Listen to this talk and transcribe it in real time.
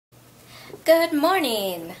Good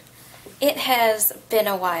morning! It has been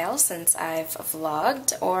a while since I've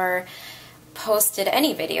vlogged or posted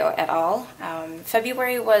any video at all.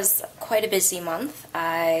 February was quite a busy month.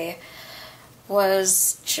 I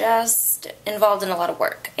was just involved in a lot of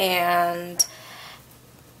work, and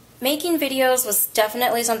making videos was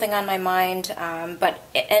definitely something on my mind, but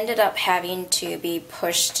it ended up having to be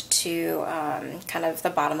pushed to kind of the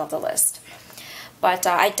bottom of the list. But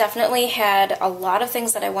I definitely had a lot of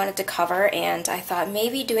things that I wanted to cover, and I thought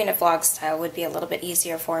maybe doing a vlog style would be a little bit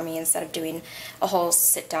easier for me instead of doing a whole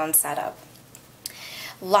sit-down setup.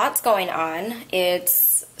 Lots going on.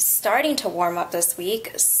 It's starting to warm up this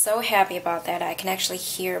week. So happy about that. I can actually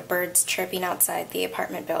hear birds chirping outside the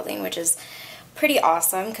apartment building, which is pretty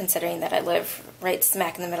awesome considering that I live right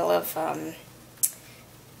smack in the middle of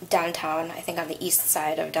downtown. I think on the east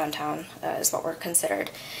side of downtown is what we're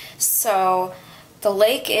considered. So the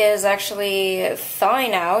lake is actually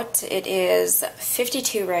thawing out. It is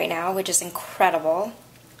 52 right now, which is incredible.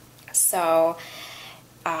 So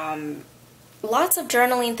lots of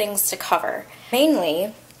journaling things to cover.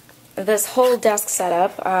 Mainly, this whole desk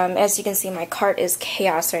setup. As you can see, my cart is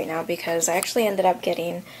chaos right now because I actually ended up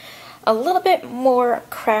getting a little bit more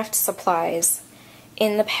craft supplies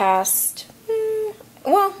in the past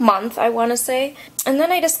month, I want to say. And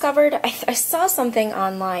then I discovered, I saw something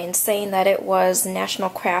online saying that it was National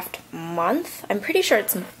Craft Month. I'm pretty sure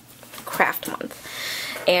it's Craft Month.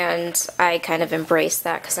 And I kind of embraced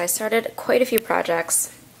that because I started quite a few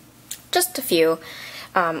projects, just a few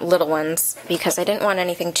little ones, because I didn't want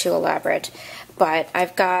anything too elaborate. But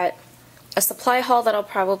I've got a supply haul that I'll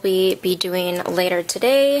probably be doing later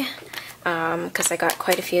today, because I got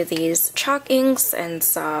quite a few of these chalk inks and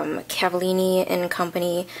some Cavallini and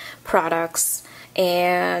Company products,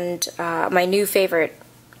 and my new favorite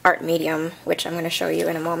art medium, which I'm going to show you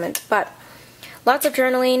in a moment. But lots of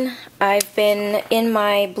journaling. I've been in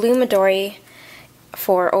my blue Midori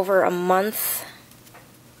for over a month.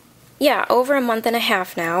 Yeah, over a month and a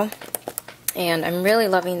half now, and I'm really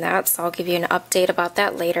loving that, so I'll give you an update about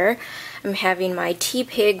that later. I'm having my Tea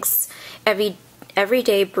Pigs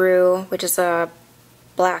Everyday Brew, which is a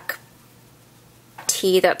black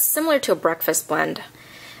tea that's similar to a breakfast blend,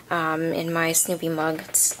 in my Snoopy mug.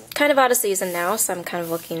 It's kind of out of season now, so I'm kind of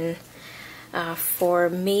looking for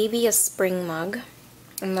maybe a spring mug.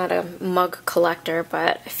 I'm not a mug collector,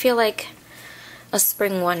 but I feel like a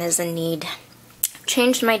spring one is in need.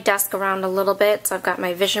 Changed my desk around a little bit, so I've got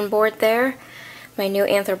my vision board there. My new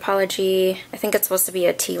Anthropology, I think it's supposed to be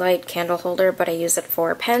a tea light candle holder, but I use it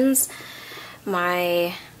for pens.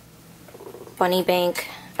 My bunny bank,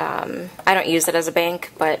 I don't use it as a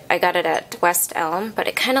bank, but I got it at West Elm, but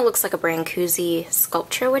it kind of looks like a Brancusi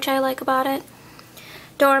sculpture, which I like about it.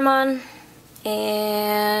 Doraemon,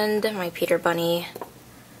 and my Peter Bunny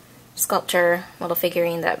sculpture little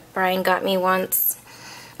figurine that Brian got me once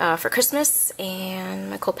for Christmas, and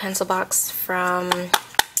my cool pencil box from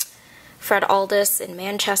Fred Aldis in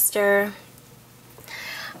Manchester.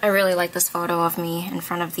 I really like this photo of me in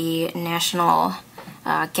front of the National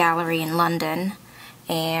Gallery in London.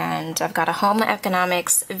 And I've got a Home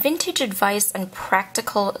Economics Vintage Advice and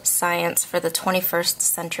Practical Science for the 21st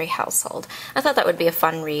Century Household. I thought that would be a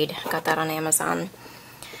fun read. I got that on Amazon.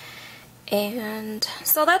 And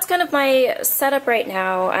so that's kind of my setup right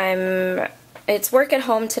now. It's work at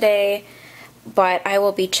home today, but I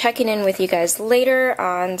will be checking in with you guys later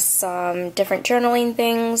on some different journaling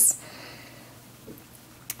things.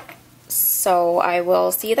 So I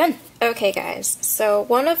will see you then. Okay guys, so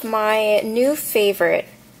one of my new favorite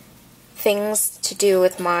things to do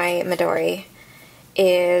with my Midori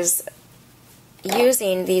is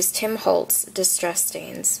using these Tim Holtz distress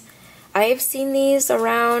stains. I've seen these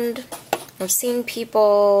around. I've seen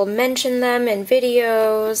people mention them in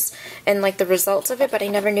videos and like the results of it, but I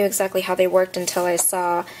never knew exactly how they worked until I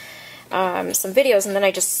saw some videos, and then I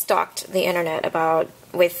just stalked the internet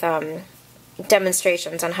with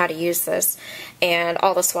demonstrations on how to use this and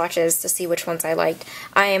all the swatches to see which ones I liked.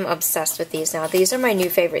 I am obsessed with these now. These are my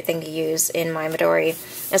new favorite thing to use in my Midori.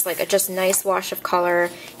 It's like a just nice wash of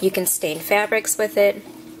color. You can stain fabrics with it,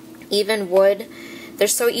 even wood. They're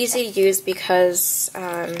so easy to use because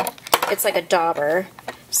it's like a dauber,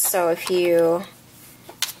 so if you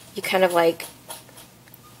kind of like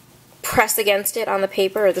press against it on the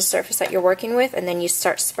paper or the surface that you're working with, and then you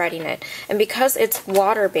start spreading it. And because it's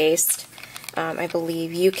water-based, I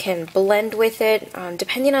believe you can blend with it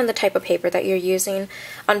depending on the type of paper that you're using.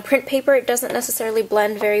 On print paper it doesn't necessarily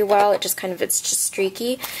blend very well, it's just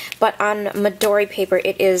streaky, but on Midori paper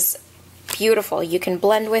it is beautiful. You can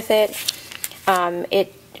blend with it.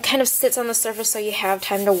 It kind of sits on the surface so you have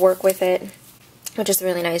time to work with it. which is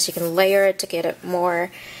really nice. You can layer it to get it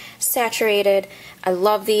more saturated. I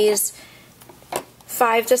love these.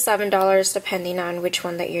 $5 to $7 depending on which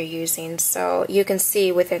one that you're using. So you can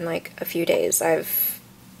see within like a few days I've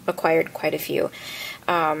acquired quite a few.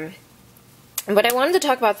 But I wanted to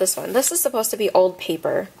talk about this one. This is supposed to be old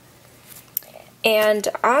paper. And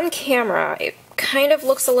on camera it kind of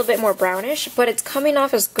looks a little bit more brownish, but it's coming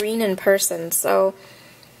off as green in person. So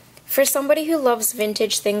for somebody who loves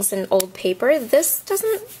vintage things in old paper, this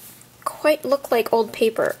doesn't quite look like old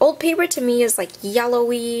paper. Old paper to me is like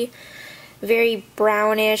yellowy, very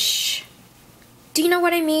brownish. Do you know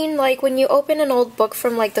what I mean? Like when you open an old book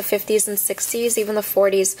from like the 50s and 60s, even the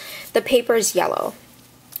 40s, the paper is yellow.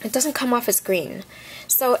 It doesn't come off as green.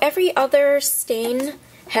 So every other stain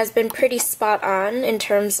has been pretty spot on in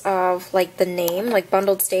terms of like the name, like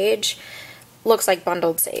Bundled Sage looks like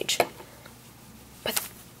Bundled Sage. But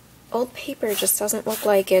old paper just doesn't look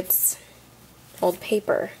like it's old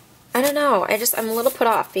paper. I don't know, I'm a little put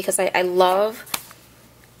off because I love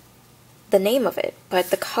the name of it, but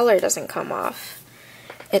the color doesn't come off.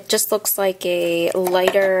 It just looks like a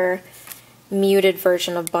lighter, muted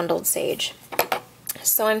version of Bundled Sage.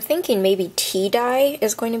 So I'm thinking maybe tea dye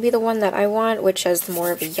is going to be the one that I want, which has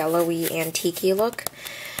more of a yellowy, antique-y look.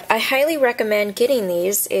 I highly recommend getting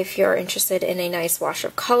these if you're interested in a nice wash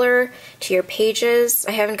of color to your pages.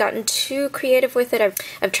 I haven't gotten too creative with it.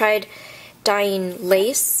 I've tried dyeing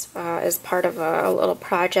lace as part of a little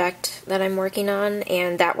project that I'm working on,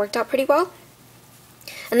 and that worked out pretty well.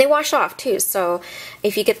 And they wash off too, so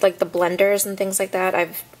if you get like the blenders and things like that,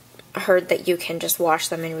 I've heard that you can just wash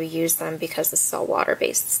them and reuse them because this is a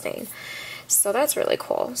water-based stain. So that's really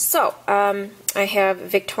cool. So I have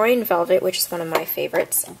Victorian Velvet, which is one of my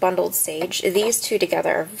favorites, Bundled Sage. These two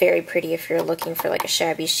together are very pretty if you're looking for like a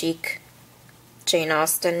shabby chic Jane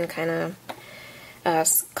Austen kind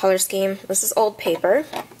of color scheme. This is old paper.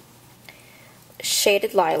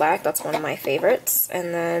 Shaded Lilac, that's one of my favorites.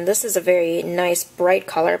 And then this is a very nice bright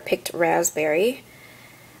color, Picked Raspberry.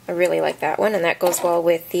 I really like that one, and that goes well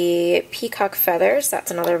with the Peacock Feathers. That's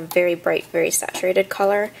another very bright, very saturated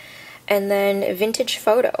color. And then Vintage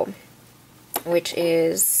Photo, which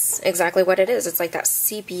is exactly what it is. It's like that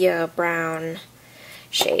sepia brown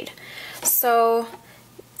shade. So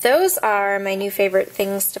those are my new favorite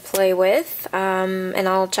things to play with, and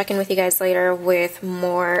I'll check in with you guys later with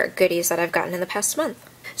more goodies that I've gotten in the past month.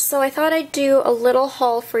 So I thought I'd do a little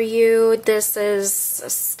haul for you. This is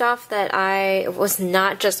stuff that was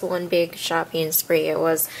not just one big shopping spree. It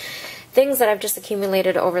was things that I've just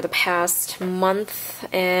accumulated over the past month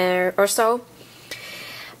or so.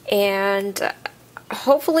 And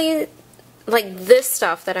hopefully, like this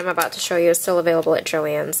stuff that I'm about to show you is still available at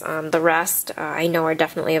Joann's. The rest I know are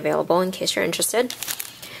definitely available in case you're interested.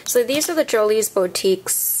 So these are the Jolie's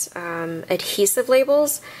Boutique's adhesive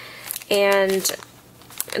labels, and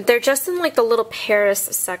they're just in like the little Paris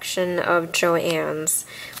section of Joann's,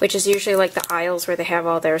 which is usually like the aisles where they have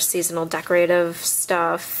all their seasonal decorative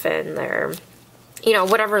stuff and their, you know,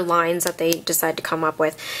 whatever lines that they decide to come up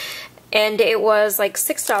with. And it was like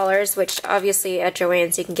 $6, which obviously at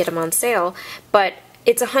Joann's you can get them on sale, but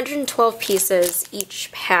it's 112 pieces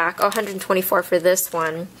each pack, 124 for this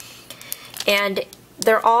one, and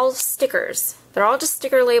they're all stickers. They're all just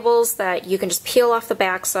sticker labels that you can just peel off the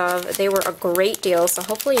backs of. They were a great deal, so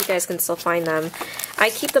hopefully you guys can still find them. I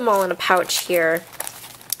keep them all in a pouch here,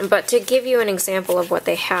 but to give you an example of what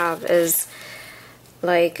they have is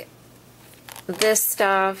like this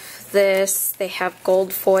stuff, they have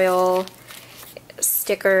gold foil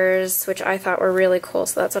stickers, which I thought were really cool,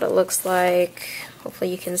 so that's what it looks like.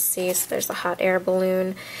 Hopefully you can see, so there's a hot air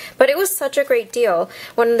balloon. But it was such a great deal.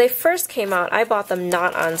 When they first came out, I bought them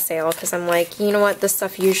not on sale because I'm like, you know what, this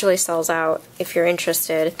stuff usually sells out if you're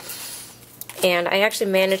interested. And I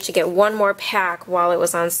actually managed to get one more pack while it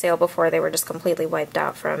was on sale before they were just completely wiped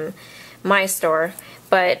out from my store.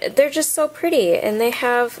 But they're just so pretty, and they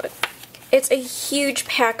have, it's a huge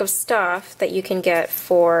pack of stuff that you can get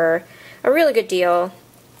for a really good deal.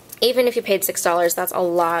 Even if you paid $6, that's a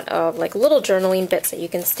lot of like little journaling bits that you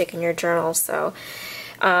can stick in your journal. So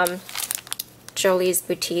Jolie's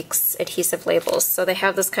Boutique's adhesive labels. So they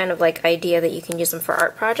have this kind of like idea that you can use them for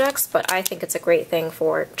art projects, but I think it's a great thing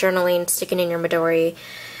for journaling, sticking in your Midori.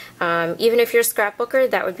 Even if you're a scrapbooker,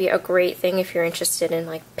 that would be a great thing if you're interested in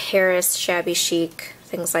like Paris, shabby chic,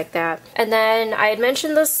 things like that. And then I had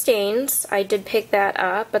mentioned those stains. I did pick that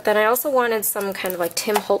up, but then I also wanted some kind of like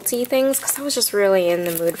Tim Holtz-y things because I was just really in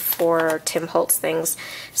the mood for Tim Holtz things.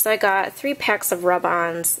 So I got 3 packs of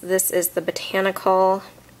Rub-Ons. This is the Botanical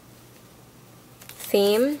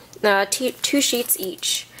theme, 2 sheets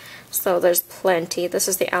each. So there's plenty. This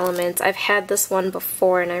is the Elements. I've had this one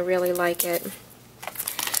before and I really like it.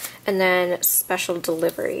 And then Special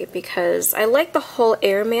Delivery, because I like the whole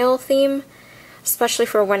airmail theme, especially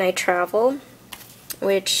for when I travel,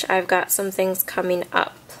 which I've got some things coming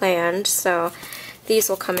up planned, so these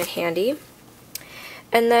will come in handy.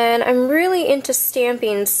 And then I'm really into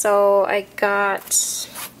stamping, so I got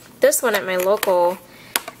this one at my local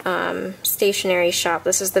stationery shop.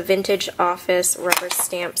 This is the Vintage Office Rubber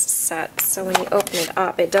Stamps set. So when you open it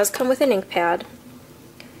up, it does come with an ink pad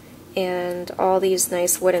and all these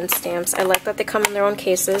nice wooden stamps. I like that they come in their own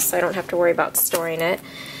cases, so I don't have to worry about storing it.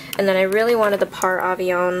 And then I really wanted the Par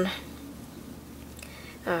Avion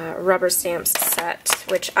rubber stamps set,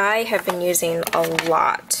 which I have been using a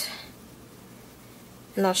lot.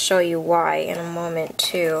 And I'll show you why in a moment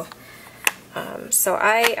too. So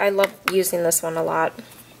I love using this one a lot.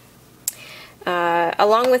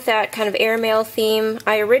 Along with that kind of airmail theme,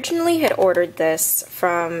 I originally had ordered this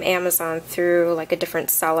from Amazon through like a different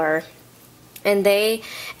seller, and they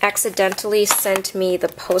accidentally sent me the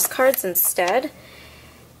postcards instead.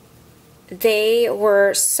 They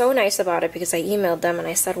were so nice about it because I emailed them and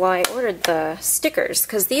I said, well, I ordered the stickers,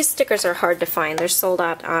 because these stickers are hard to find. They're sold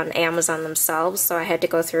out on Amazon themselves, so I had to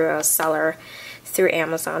go through a seller through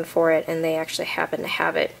Amazon for it, and they actually happened to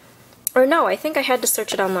have it. Or no, I think I had to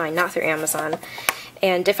search it online, not through Amazon.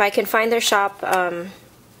 And if I can find their shop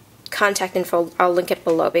contact info, I'll link it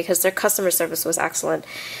below, because their customer service was excellent.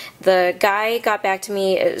 The guy got back to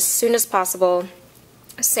me as soon as possible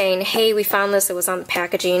saying, hey, we found this, it was on the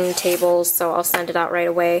packaging table, so I'll send it out right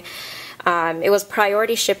away. It was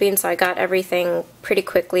priority shipping, so I got everything pretty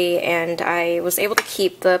quickly, and I was able to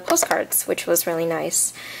keep the postcards, which was really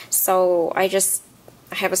nice. So I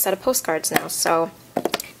have a set of postcards now, so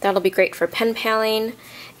that'll be great for pen paling.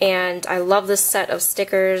 And I love this set of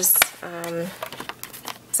stickers,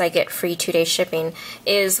 I get free 2-day shipping,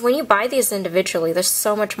 is when you buy these individually, they're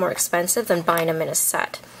so much more expensive than buying them in a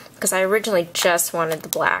set. Because I originally just wanted the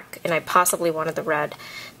black, and I possibly wanted the red.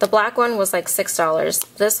 The black one was like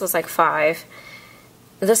 $6, this was like $5.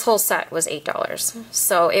 This whole set was $8.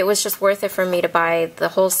 So it was just worth it for me to buy the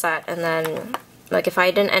whole set, and then, like, if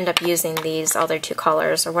I didn't end up using these other two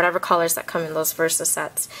colors, or whatever colors that come in those Versa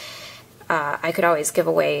sets, I could always give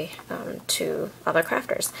away to other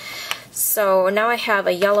crafters. So now I have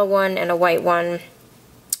a yellow one and a white one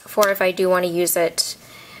for if I do want to use it.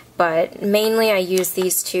 But mainly I use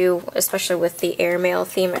these two, especially with the airmail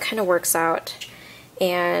theme. It kind of works out.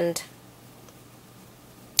 And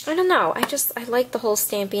I don't know, I like the whole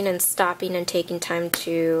stamping and stopping and taking time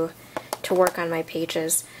to work on my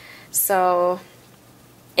pages. So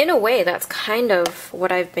in a way, that's kind of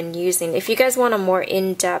what I've been using. If you guys want a more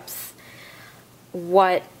in-depth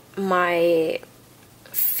what my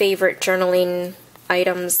favorite journaling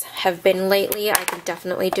items have been lately, I could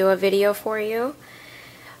definitely do a video for you.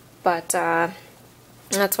 But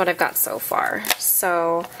that's what I've got so far.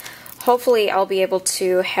 So hopefully I'll be able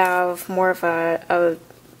to have more of a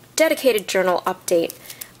dedicated journal update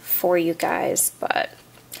for you guys. But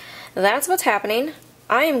that's what's happening.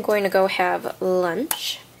 I am going to go have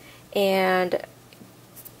lunch and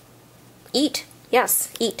eat.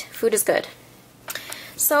 Yes, eat. Food is good.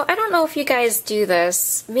 So I don't know if you guys do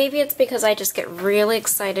this. Maybe it's because I just get really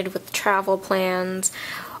excited with travel plans,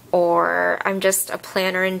 or I'm just a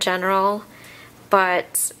planner in general,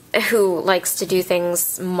 but who likes to do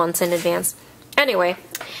things months in advance. Anyway,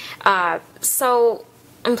 so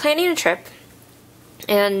I'm planning a trip,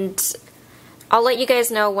 and I'll let you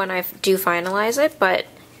guys know when I do finalize it, but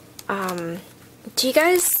do you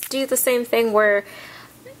guys do the same thing where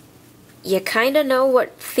you kind of know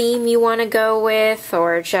what theme you want to go with,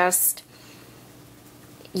 or just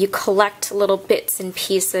you collect little bits and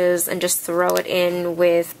pieces and just throw it in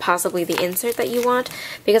with possibly the insert that you want?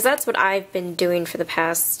 Because that's what I've been doing for the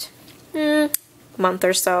past month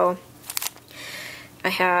or so. I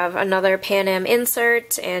have another Pan Am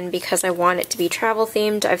insert, and because I want it to be travel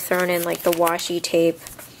themed, I've thrown in like the washi tape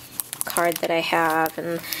card that I have,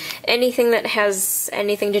 and anything that has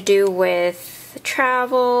anything to do with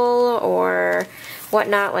travel or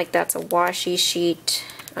whatnot, like that's a washi sheet,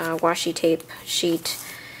 washi tape sheet,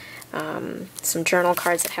 some journal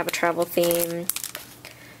cards that have a travel theme,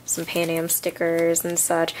 some Pan Am stickers and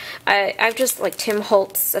such. I've just, like Tim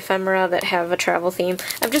Holtz ephemera that have a travel theme,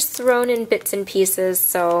 I've just thrown in bits and pieces,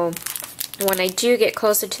 so when I do get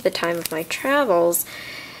closer to the time of my travels,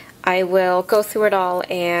 I will go through it all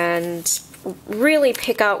and really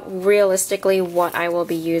pick out realistically what I will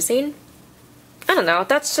be using. I don't know,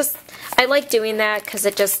 that's just, I like doing that because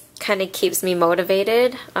it just kind of keeps me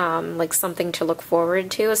motivated, like something to look forward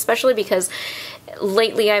to, especially because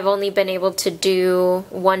lately I've only been able to do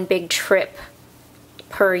one big trip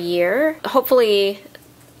per year. Hopefully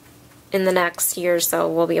in the next year or so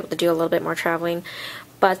we'll be able to do a little bit more traveling,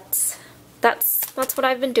 but that's what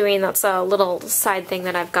I've been doing. That's a little side thing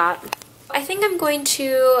that I've got. I think I'm going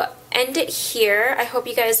to end it here. I hope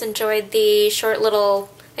you guys enjoyed the short little,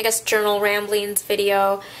 I guess, journal ramblings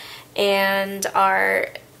video and are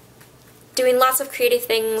doing lots of creative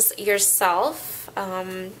things yourself.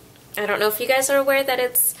 I don't know if you guys are aware that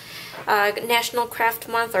it's National Craft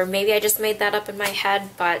Month, or maybe I just made that up in my head,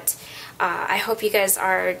 but I hope you guys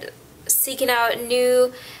are seeking out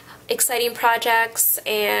new exciting projects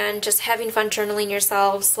and just having fun journaling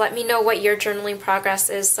yourselves. Let me know what your journaling progress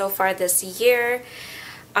is so far this year.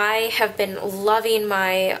 I have been loving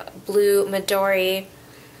my blue Midori,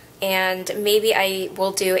 and maybe I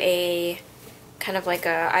will do a kind of like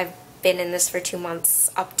a I've been in this for 2 months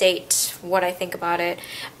update, what I think about it.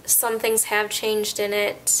 Some things have changed in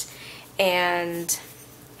it, and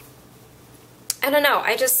I don't know,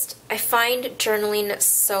 I find journaling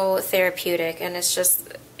so therapeutic, and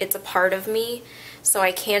it's a part of me, so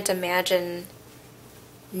I can't imagine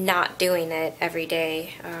not doing it every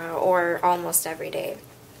day, or almost every day.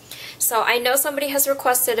 So I know somebody has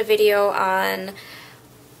requested a video on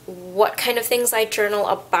what kind of things I journal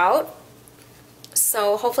about,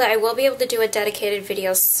 so hopefully I will be able to do a dedicated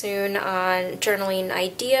video soon on journaling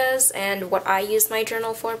ideas and what I use my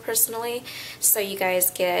journal for personally, so you guys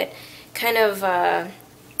get kind of an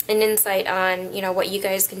insight on, you know, what you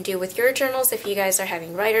guys can do with your journals if you guys are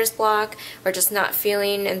having writer's block or just not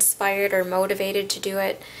feeling inspired or motivated to do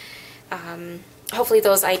it. Hopefully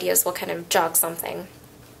those ideas will kind of jog something.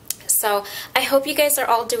 So I hope you guys are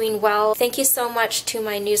all doing well. Thank you so much to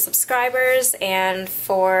my new subscribers, and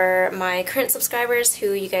for my current subscribers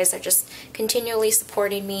who you guys are just continually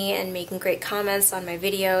supporting me and making great comments on my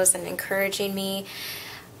videos and encouraging me.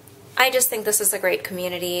 I just think this is a great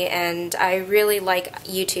community, and I really like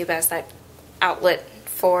YouTube as that outlet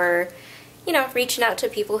for, you know, reaching out to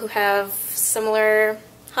people who have similar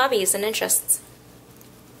hobbies and interests.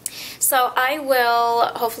 So I will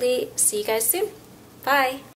hopefully see you guys soon. Bye!